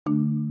The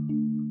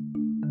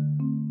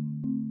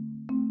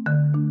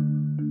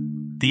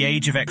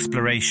Age of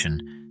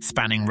Exploration,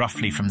 spanning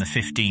roughly from the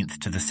 15th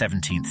to the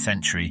 17th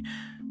century,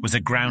 was a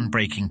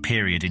groundbreaking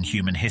period in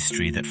human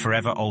history that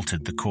forever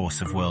altered the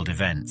course of world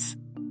events.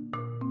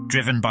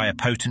 Driven by a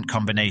potent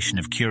combination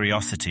of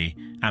curiosity,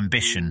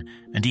 ambition,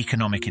 and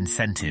economic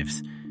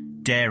incentives,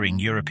 daring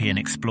European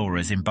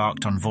explorers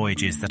embarked on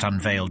voyages that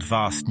unveiled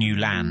vast new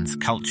lands,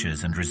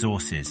 cultures, and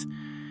resources.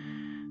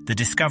 The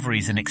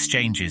discoveries and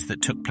exchanges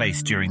that took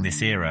place during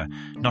this era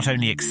not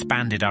only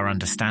expanded our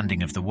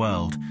understanding of the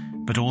world,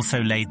 but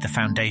also laid the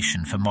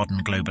foundation for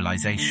modern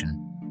globalization.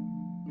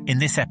 In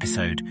this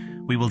episode,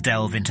 we will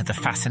delve into the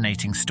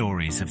fascinating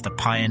stories of the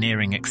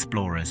pioneering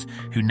explorers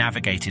who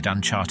navigated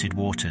uncharted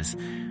waters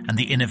and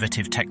the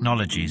innovative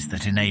technologies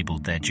that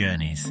enabled their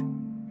journeys.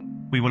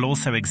 We will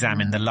also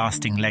examine the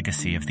lasting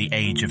legacy of the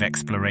Age of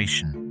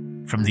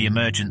Exploration, from the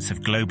emergence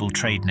of global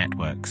trade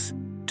networks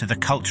to the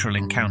cultural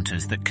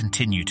encounters that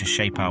continue to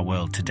shape our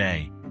world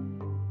today.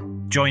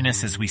 Join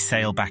us as we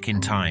sail back in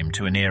time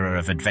to an era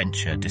of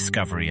adventure,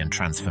 discovery, and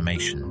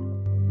transformation.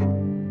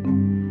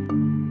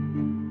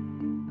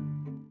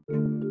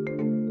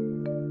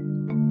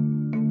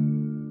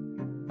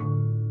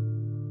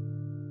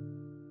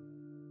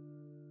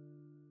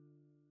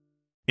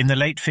 In the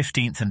late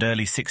 15th and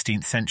early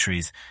 16th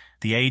centuries,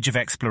 the Age of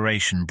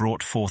Exploration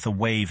brought forth a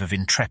wave of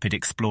intrepid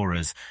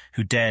explorers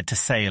who dared to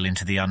sail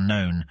into the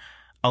unknown,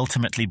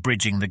 ultimately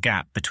bridging the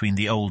gap between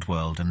the old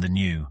world and the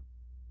new.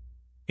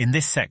 In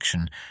this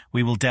section,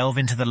 we will delve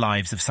into the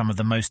lives of some of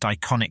the most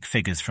iconic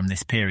figures from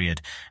this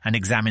period and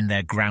examine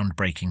their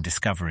groundbreaking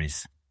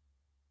discoveries.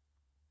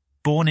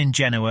 Born in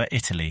Genoa,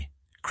 Italy,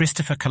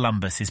 Christopher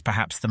Columbus is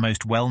perhaps the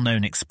most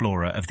well-known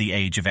explorer of the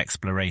Age of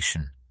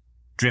Exploration.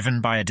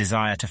 Driven by a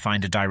desire to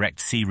find a direct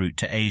sea route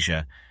to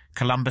Asia,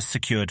 Columbus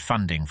secured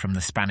funding from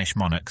the Spanish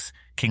monarchs,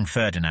 King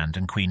Ferdinand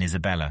and Queen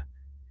Isabella.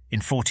 In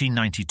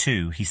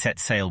 1492, he set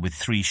sail with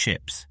 3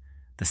 ships,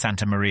 the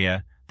Santa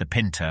Maria, the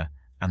Pinta,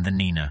 and the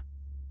Nina.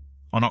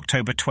 On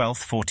October 12,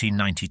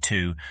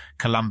 1492,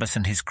 Columbus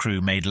and his crew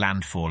made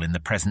landfall in the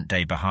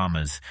present-day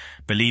Bahamas,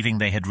 believing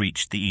they had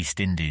reached the East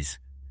Indies.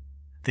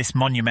 This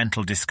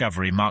monumental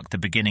discovery marked the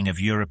beginning of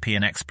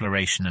European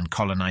exploration and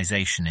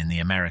colonization in the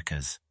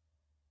Americas.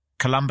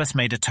 Columbus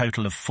made a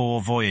total of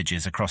 4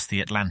 voyages across the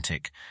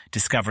Atlantic,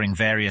 discovering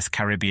various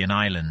Caribbean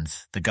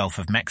islands, the Gulf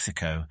of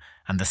Mexico,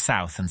 and the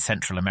South and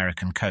Central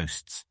American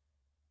coasts.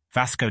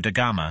 Vasco da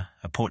Gama,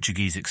 a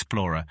Portuguese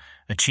explorer,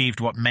 achieved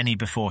what many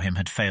before him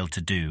had failed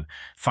to do,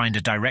 find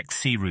a direct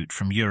sea route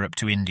from Europe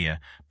to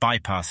India,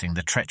 bypassing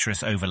the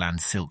treacherous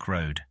overland Silk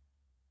Road.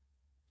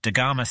 Da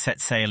Gama set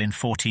sail in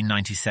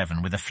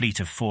 1497 with a fleet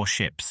of 4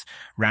 ships,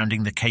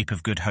 rounding the Cape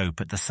of Good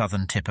Hope at the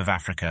southern tip of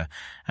Africa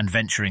and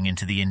venturing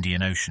into the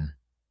Indian Ocean.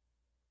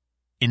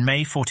 In May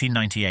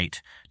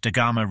 1498, Da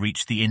Gama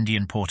reached the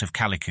Indian port of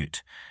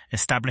Calicut,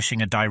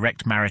 establishing a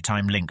direct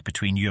maritime link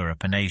between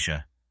Europe and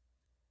Asia.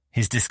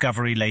 His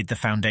discovery laid the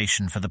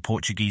foundation for the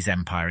Portuguese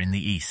Empire in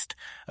the East,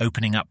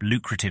 opening up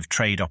lucrative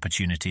trade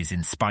opportunities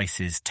in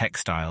spices,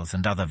 textiles,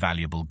 and other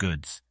valuable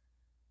goods.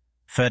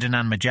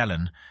 Ferdinand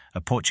Magellan,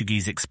 a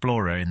Portuguese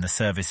explorer in the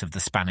service of the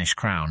Spanish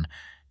crown,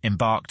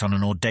 embarked on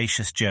an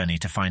audacious journey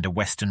to find a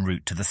western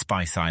route to the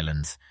Spice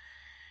Islands.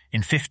 In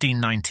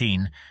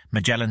 1519,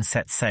 Magellan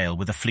set sail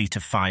with a fleet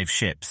of 5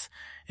 ships,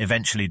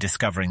 eventually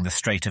discovering the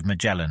Strait of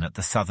Magellan at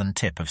the southern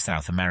tip of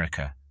South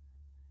America.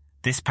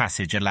 This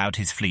passage allowed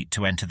his fleet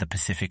to enter the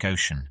Pacific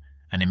Ocean,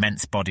 an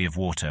immense body of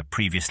water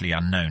previously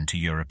unknown to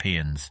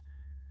Europeans.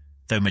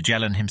 Though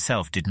Magellan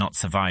himself did not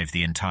survive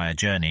the entire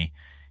journey,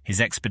 his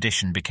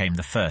expedition became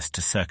the first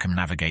to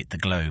circumnavigate the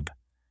globe.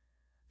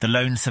 The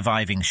lone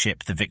surviving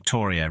ship, the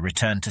Victoria,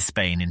 returned to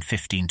Spain in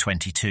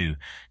 1522,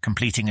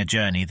 completing a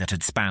journey that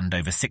had spanned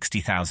over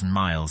 60,000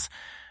 miles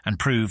and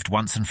proved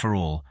once and for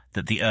all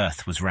that the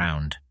Earth was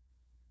round.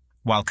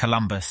 While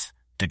Columbus,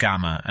 Da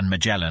Gama, and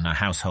Magellan are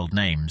household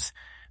names,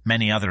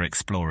 many other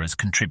explorers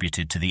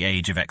contributed to the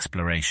Age of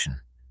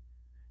Exploration.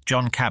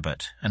 John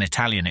Cabot, an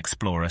Italian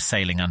explorer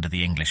sailing under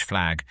the English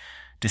flag,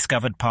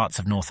 discovered parts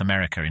of North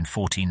America in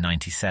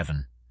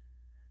 1497.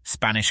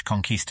 Spanish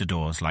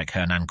conquistadors like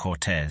Hernán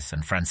Cortés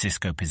and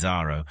Francisco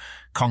Pizarro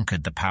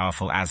conquered the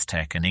powerful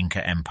Aztec and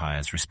Inca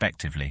empires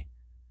respectively.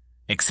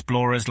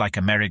 Explorers like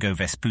Amerigo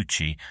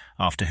Vespucci,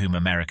 after whom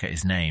America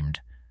is named,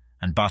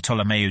 and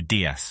Bartolomeu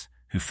Diaz,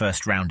 who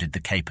first rounded the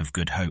Cape of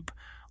Good Hope,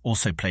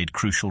 also played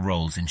crucial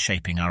roles in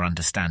shaping our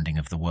understanding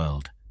of the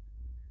world.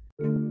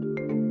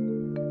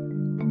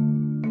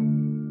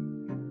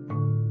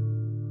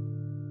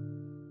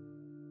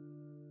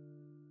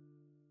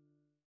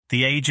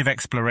 The Age of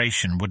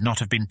Exploration would not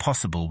have been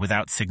possible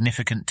without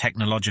significant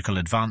technological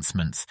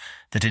advancements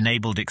that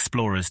enabled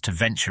explorers to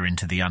venture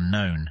into the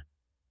unknown.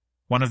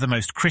 One of the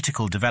most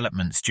critical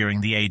developments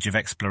during the Age of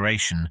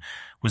Exploration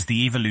was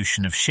the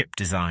evolution of ship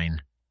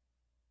design.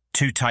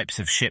 2 types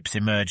of ships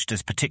emerged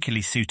as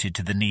particularly suited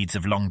to the needs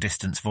of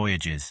long-distance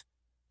voyages: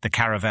 the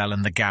caravel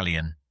and the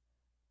galleon.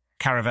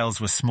 Caravels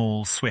were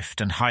small,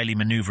 swift, and highly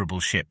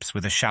maneuverable ships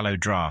with a shallow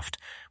draft,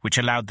 which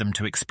allowed them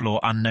to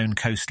explore unknown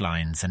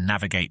coastlines and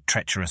navigate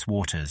treacherous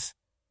waters.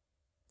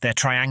 Their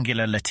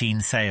triangular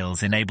lateen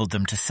sails enabled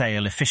them to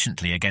sail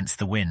efficiently against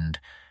the wind,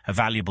 a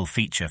valuable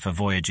feature for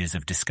voyages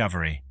of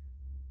discovery.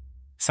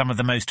 Some of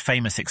the most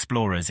famous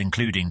explorers,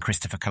 including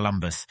Christopher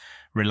Columbus,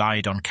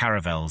 relied on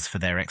caravels for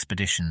their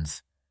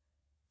expeditions.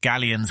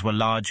 Galleons were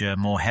larger,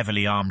 more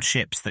heavily armed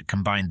ships that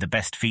combined the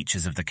best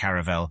features of the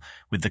caravel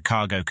with the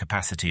cargo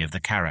capacity of the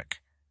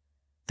carrack.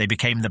 They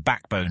became the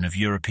backbone of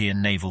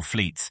European naval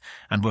fleets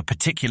and were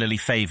particularly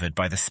favoured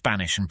by the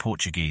Spanish and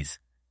Portuguese.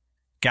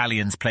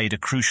 Galleons played a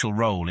crucial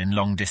role in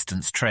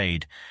long-distance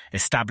trade,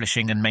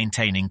 establishing and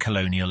maintaining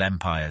colonial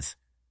empires.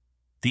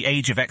 The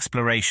age of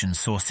exploration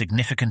saw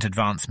significant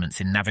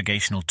advancements in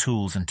navigational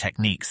tools and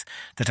techniques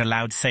that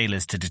allowed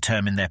sailors to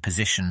determine their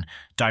position,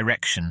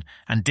 direction,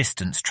 and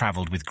distance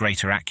travelled with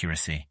greater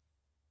accuracy.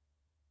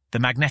 The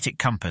magnetic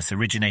compass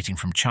originating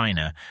from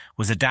China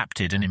was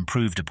adapted and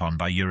improved upon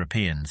by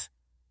Europeans.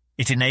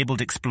 It enabled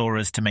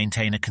explorers to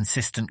maintain a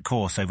consistent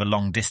course over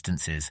long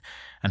distances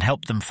and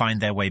helped them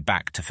find their way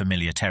back to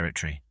familiar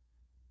territory.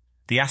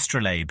 The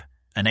astrolabe,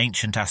 an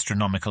ancient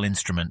astronomical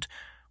instrument,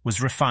 was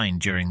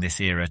refined during this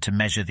era to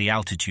measure the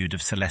altitude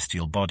of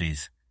celestial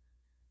bodies.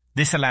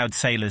 This allowed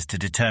sailors to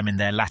determine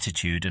their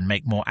latitude and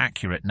make more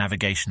accurate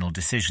navigational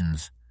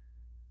decisions.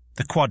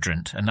 The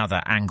quadrant,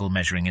 another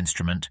angle-measuring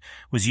instrument,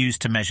 was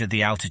used to measure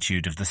the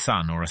altitude of the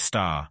sun or a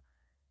star.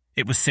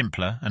 It was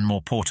simpler and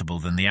more portable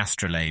than the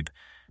astrolabe,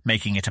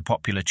 making it a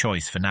popular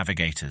choice for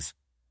navigators.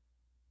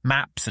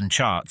 Maps and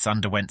charts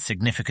underwent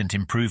significant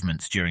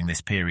improvements during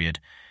this period,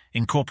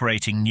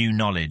 incorporating new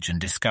knowledge and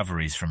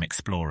discoveries from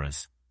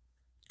explorers.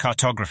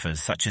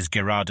 Cartographers such as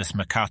Gerardus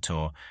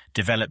Mercator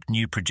developed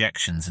new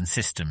projections and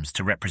systems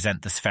to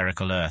represent the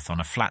spherical Earth on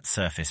a flat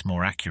surface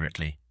more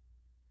accurately.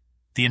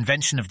 The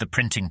invention of the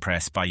printing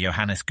press by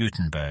Johannes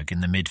Gutenberg in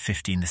the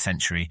mid-15th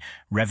century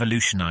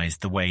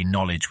revolutionized the way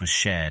knowledge was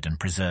shared and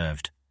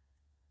preserved.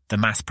 The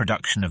mass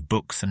production of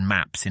books and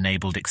maps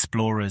enabled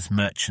explorers,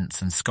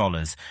 merchants, and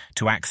scholars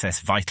to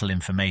access vital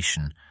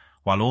information,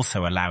 while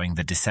also allowing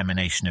the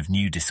dissemination of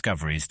new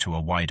discoveries to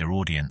a wider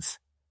audience.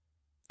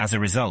 As a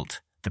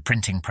result, the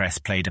printing press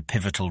played a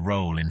pivotal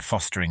role in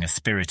fostering a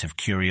spirit of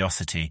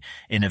curiosity,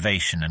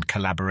 innovation, and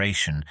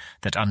collaboration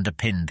that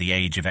underpinned the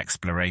age of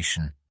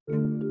exploration.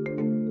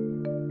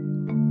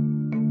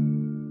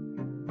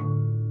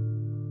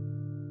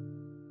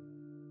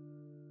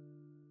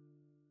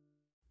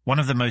 One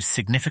of the most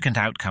significant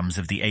outcomes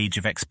of the age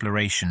of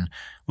exploration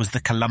was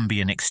the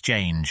Columbian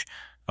Exchange,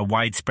 a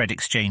widespread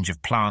exchange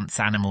of plants,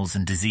 animals,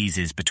 and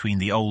diseases between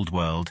the Old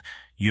World,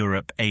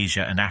 Europe,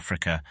 Asia, and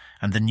Africa,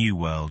 and the New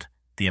World,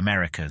 the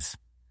Americas.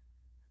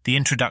 The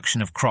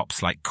introduction of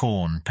crops like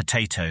corn,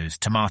 potatoes,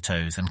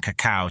 tomatoes, and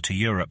cacao to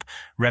Europe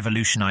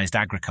revolutionized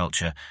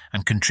agriculture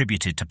and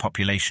contributed to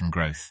population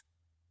growth.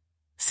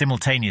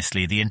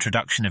 Simultaneously, the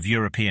introduction of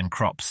European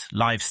crops,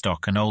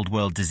 livestock, and Old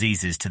World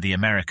diseases to the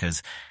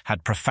Americas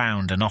had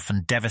profound and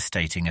often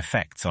devastating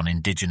effects on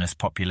indigenous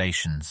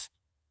populations.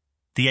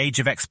 The age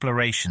of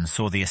exploration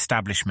saw the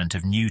establishment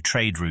of new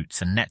trade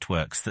routes and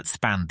networks that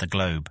spanned the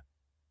globe.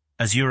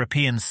 As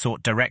Europeans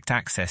sought direct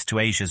access to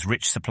Asia's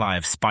rich supply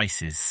of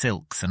spices,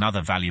 silks, and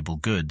other valuable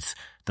goods,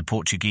 the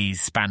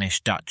Portuguese, Spanish,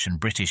 Dutch, and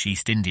British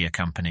East India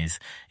companies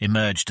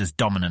emerged as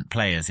dominant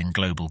players in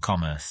global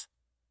commerce.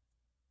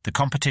 The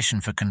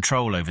competition for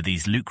control over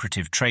these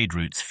lucrative trade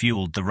routes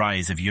fueled the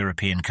rise of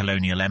European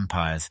colonial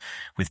empires,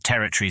 with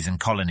territories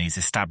and colonies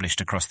established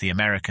across the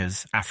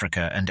Americas,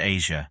 Africa, and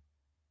Asia.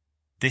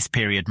 This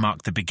period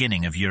marked the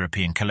beginning of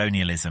European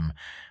colonialism,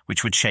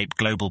 which would shape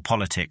global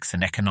politics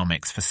and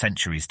economics for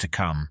centuries to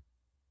come.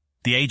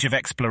 The age of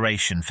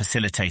exploration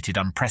facilitated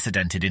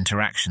unprecedented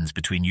interactions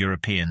between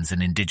Europeans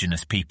and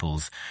indigenous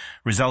peoples,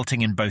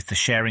 resulting in both the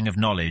sharing of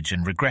knowledge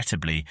and,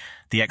 regrettably,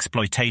 the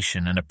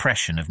exploitation and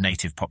oppression of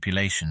native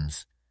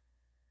populations.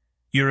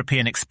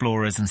 European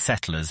explorers and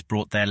settlers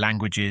brought their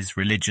languages,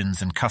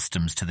 religions, and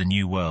customs to the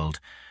New World,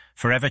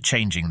 forever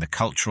changing the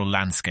cultural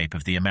landscape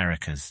of the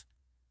Americas.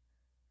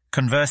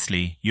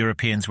 Conversely,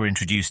 Europeans were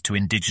introduced to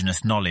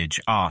indigenous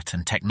knowledge, art,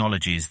 and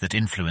technologies that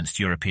influenced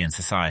European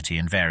society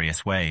in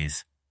various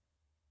ways.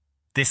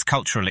 This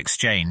cultural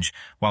exchange,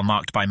 while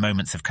marked by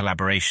moments of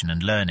collaboration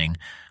and learning,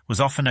 was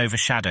often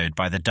overshadowed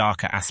by the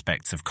darker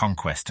aspects of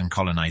conquest and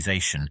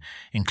colonization,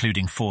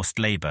 including forced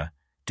labor,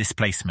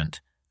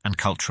 displacement, and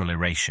cultural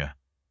erasure.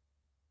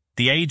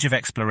 The age of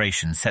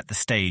exploration set the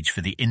stage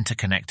for the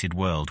interconnected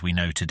world we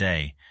know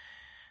today.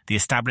 The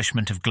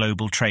establishment of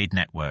global trade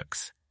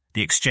networks,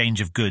 the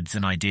exchange of goods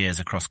and ideas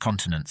across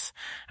continents,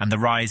 and the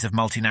rise of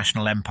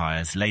multinational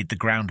empires laid the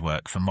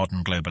groundwork for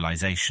modern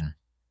globalization.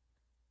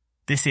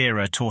 This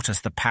era taught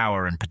us the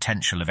power and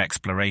potential of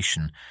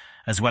exploration,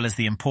 as well as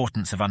the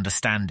importance of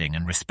understanding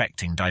and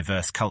respecting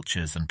diverse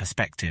cultures and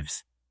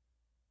perspectives.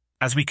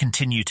 As we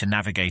continue to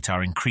navigate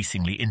our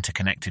increasingly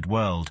interconnected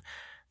world,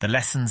 The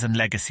lessons and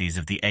legacies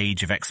of the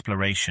age of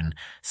exploration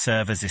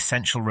serve as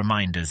essential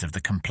reminders of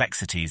the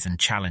complexities and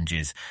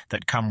challenges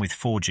that come with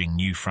forging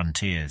new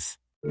frontiers.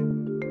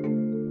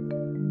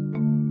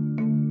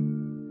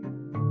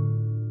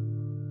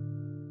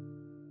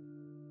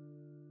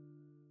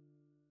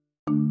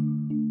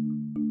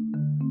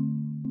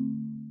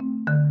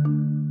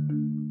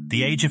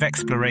 The age of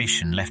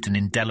exploration left an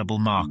indelible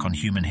mark on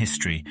human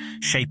history,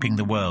 shaping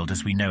the world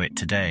as we know it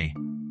today.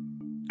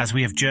 As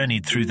we have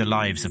journeyed through the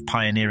lives of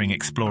pioneering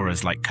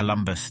explorers like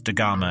Columbus, da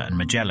Gama, and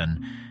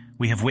Magellan,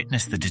 we have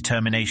witnessed the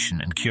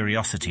determination and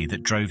curiosity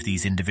that drove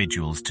these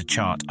individuals to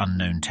chart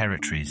unknown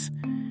territories.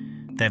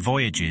 Their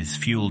voyages,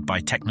 fueled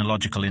by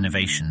technological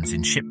innovations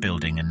in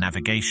shipbuilding and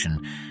navigation,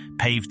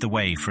 paved the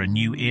way for a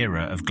new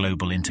era of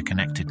global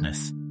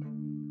interconnectedness.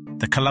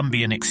 The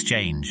Columbian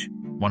Exchange,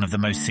 one of the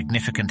most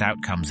significant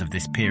outcomes of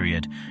this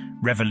period,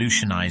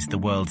 revolutionized the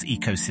world's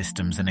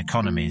ecosystems and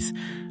economies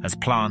as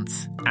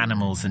plants,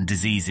 animals, and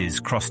diseases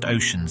crossed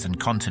oceans and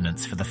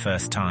continents for the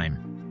first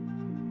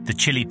time. The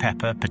chili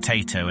pepper,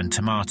 potato, and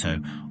tomato,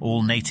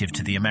 all native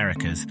to the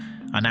Americas,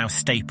 are now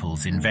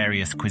staples in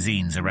various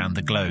cuisines around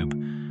the globe,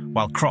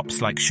 while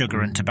crops like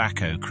sugar and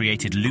tobacco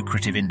created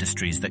lucrative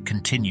industries that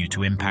continue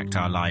to impact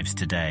our lives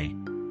today.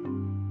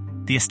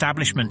 The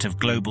establishment of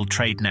global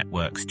trade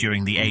networks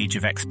during the age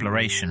of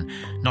exploration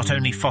not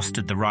only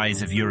fostered the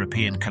rise of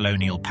European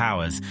colonial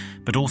powers,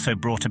 but also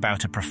brought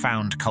about a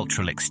profound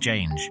cultural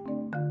exchange.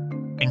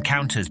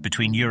 Encounters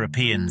between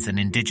Europeans and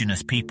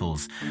indigenous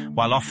peoples,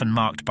 while often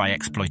marked by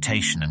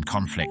exploitation and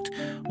conflict,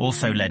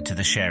 also led to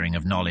the sharing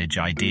of knowledge,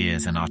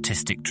 ideas, and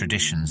artistic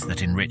traditions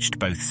that enriched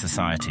both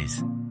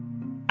societies.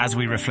 As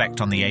we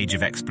reflect on the age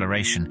of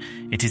exploration,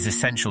 it is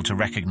essential to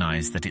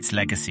recognize that its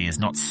legacy is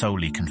not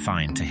solely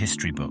confined to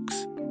history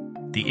books.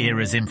 The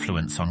era's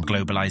influence on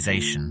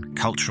globalization,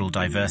 cultural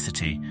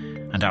diversity,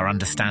 and our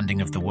understanding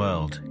of the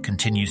world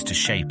continues to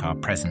shape our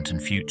present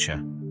and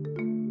future.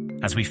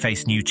 As we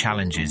face new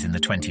challenges in the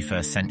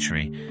 21st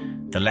century,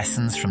 the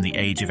lessons from the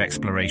age of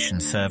exploration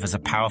serve as a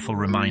powerful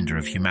reminder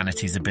of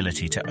humanity's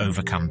ability to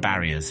overcome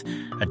barriers,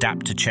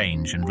 adapt to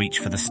change, and reach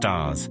for the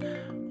stars,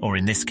 or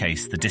in this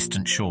case, the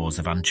distant shores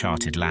of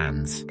uncharted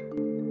lands.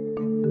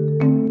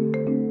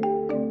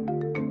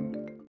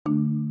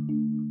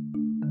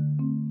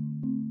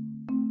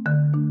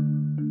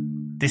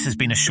 This has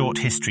been a short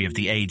history of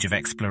the age of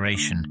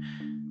exploration.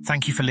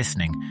 Thank you for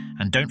listening,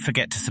 and don't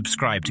forget to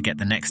subscribe to get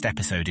the next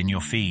episode in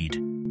your feed.